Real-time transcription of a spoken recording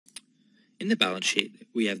In the balance sheet,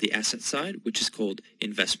 we have the asset side, which is called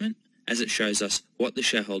investment, as it shows us what the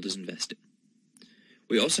shareholders invested.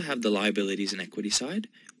 We also have the liabilities and equity side,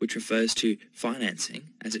 which refers to financing,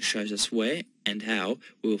 as it shows us where and how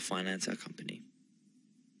we will finance our company.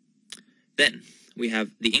 Then we have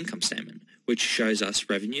the income statement, which shows us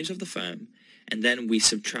revenues of the firm, and then we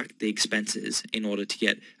subtract the expenses in order to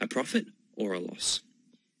get a profit or a loss.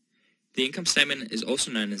 The income statement is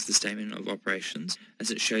also known as the statement of operations,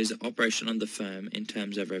 as it shows the operation of the firm in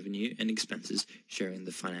terms of revenue and expenses during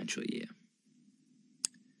the financial year.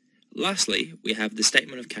 Lastly, we have the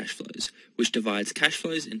statement of cash flows, which divides cash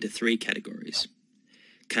flows into three categories: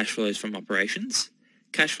 cash flows from operations,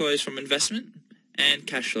 cash flows from investment, and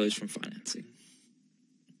cash flows from financing.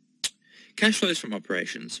 Cash flows from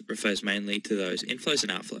operations refers mainly to those inflows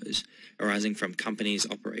and outflows arising from companies'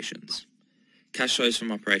 operations. Cash flows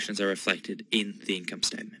from operations are reflected in the income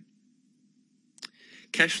statement.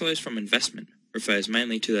 Cash flows from investment refers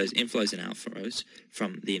mainly to those inflows and outflows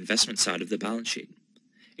from the investment side of the balance sheet.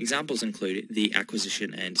 Examples include the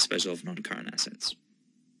acquisition and disposal of non-current assets.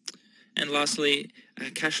 And lastly,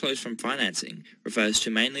 cash flows from financing refers to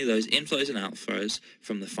mainly those inflows and outflows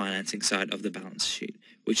from the financing side of the balance sheet,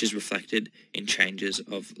 which is reflected in changes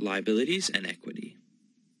of liabilities and equity.